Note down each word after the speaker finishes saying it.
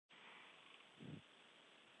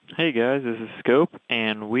Hey guys, this is Scope,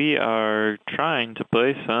 and we are trying to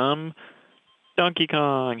play some Donkey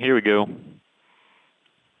Kong. Here we go.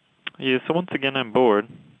 Yeah, so once again I'm bored,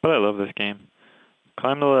 but I love this game.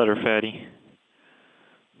 Climb the ladder, fatty.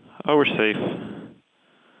 Oh, we're safe.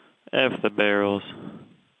 F the barrels.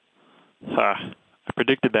 Ha! I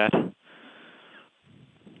predicted that.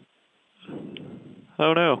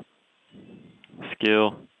 Oh no.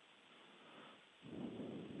 Skill.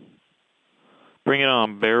 Bring it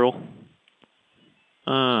on, barrel.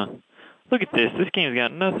 Look at this. This game's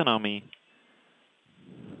got nothing on me.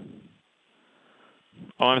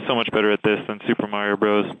 Oh, I'm so much better at this than Super Mario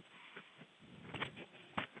Bros.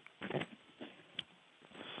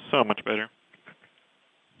 So much better.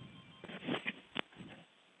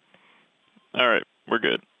 Alright, we're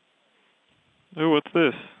good. Ooh, what's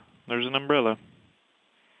this? There's an umbrella.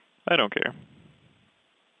 I don't care.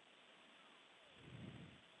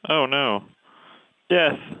 Oh no.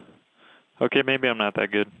 Death. Okay, maybe I'm not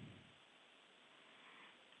that good.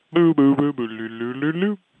 Boo boo boo boo loo loo loo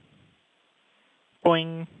loo.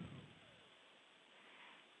 Boing.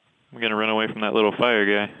 I'm gonna run away from that little fire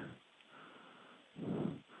guy.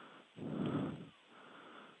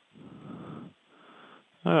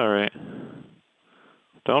 Alright.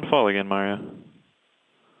 Don't fall again, Mario.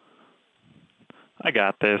 I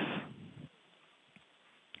got this.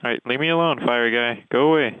 Alright, leave me alone, fire guy.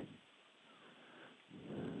 Go away.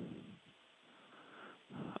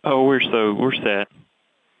 Oh, we're set.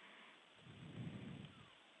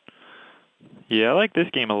 Yeah, I like this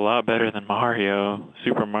game a lot better than Mario,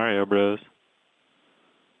 Super Mario Bros.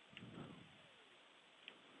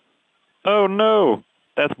 Oh no!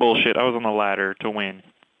 That's bullshit. I was on the ladder to win.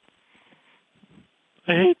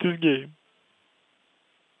 I hate this game.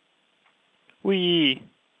 Wee.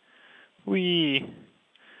 Wee.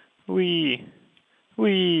 Wee.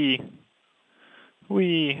 Wee.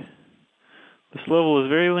 Wee. This level is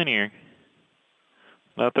very linear.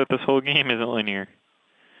 Not that this whole game isn't linear.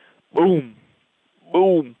 Boom.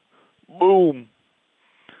 Boom. Boom.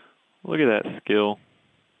 Look at that skill.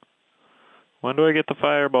 When do I get the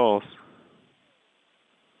fireballs?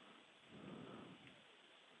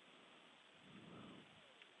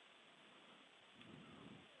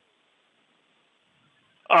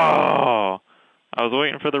 Oh! I was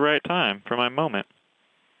waiting for the right time, for my moment.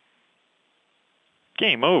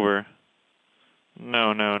 Game over.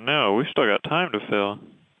 No, no, no. We've still got time to fill.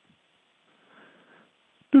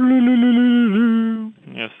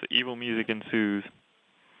 Yes, the evil music ensues.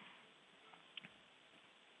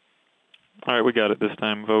 Alright, we got it this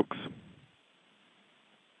time, folks.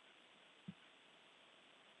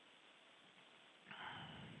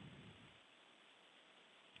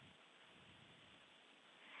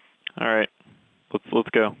 Alright, let's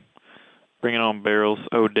go. Bring it on, barrels.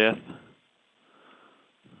 Oh, death.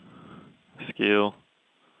 Skill.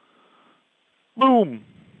 Boom!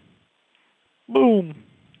 Boom!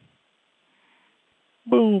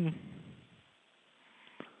 Boom!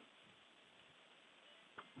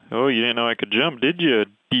 Oh, you didn't know I could jump, did you,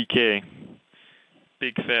 DK?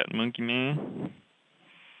 Big fat monkey man.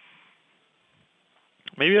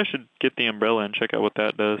 Maybe I should get the umbrella and check out what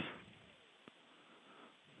that does.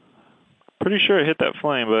 Pretty sure I hit that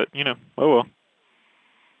flame, but, you know, oh well.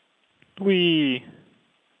 Whee!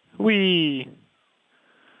 Whee!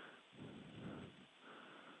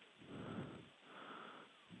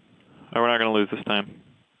 Oh, we're not going to lose this time.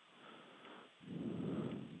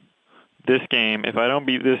 This game, if I don't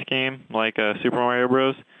beat this game, like Super Mario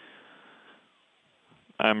Bros.,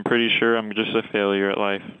 I'm pretty sure I'm just a failure at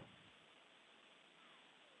life.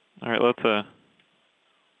 Alright, let's,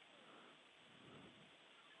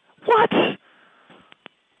 What?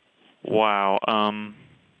 Wow,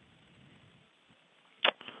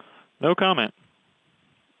 no comment.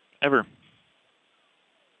 Ever.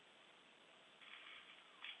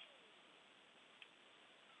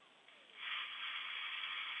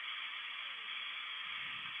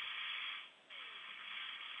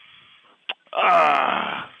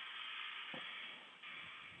 Ah!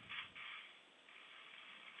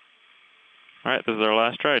 Alright, this is our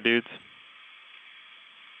last try, dudes.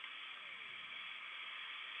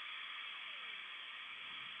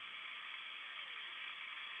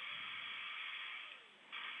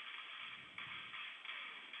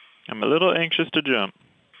 I'm a little anxious to jump.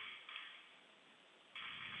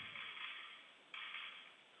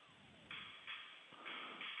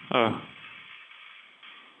 Oh.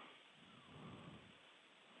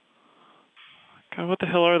 God, what the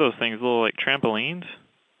hell are those things? Little, like, trampolines?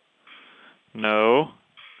 No.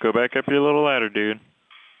 Go back up your little ladder, dude.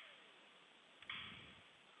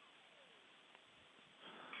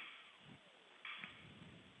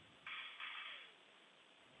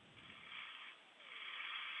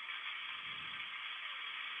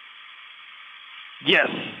 Yes!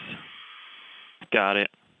 Got it.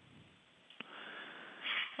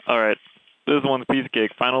 Alright, this one's piece of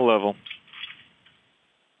cake, final level.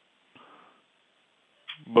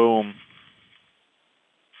 Boom.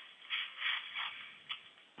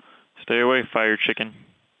 Stay away, fire chicken.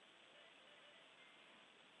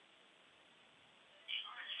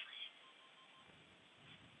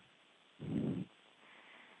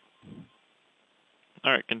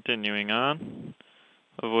 Alright, continuing on.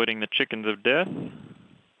 Avoiding the chickens of death.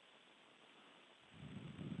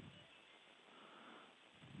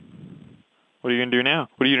 What are you gonna do now?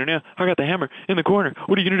 What are you gonna do now? I got the hammer in the corner.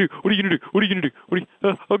 What are you gonna do? What are you gonna do? What are you gonna do?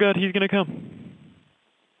 Oh God, he's gonna come.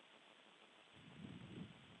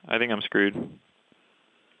 I think I'm screwed.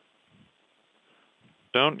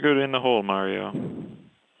 Don't go in the hole, Mario. Can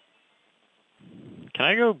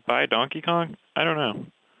I go buy Donkey Kong? I don't know.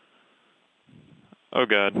 Oh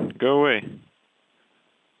God, go away.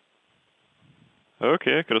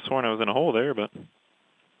 Okay, I could have sworn I was in a hole there, but...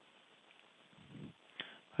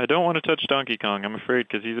 I don't want to touch Donkey Kong, I'm afraid,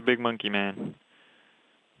 because he's a big monkey man.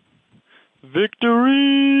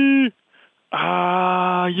 Victory!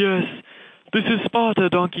 Ah, yes! This is Sparta,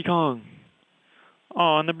 Donkey Kong!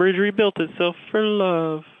 Aw, and the bridge rebuilt itself for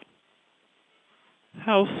love.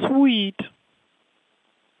 How sweet!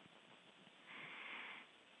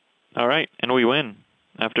 Alright, and we win.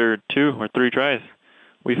 After 2 or 3 tries,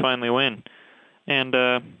 we finally win. And,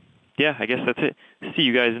 yeah, I guess that's it. See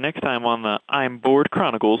you guys next time on the I'm Bored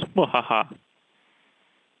Chronicles. Mwahaha.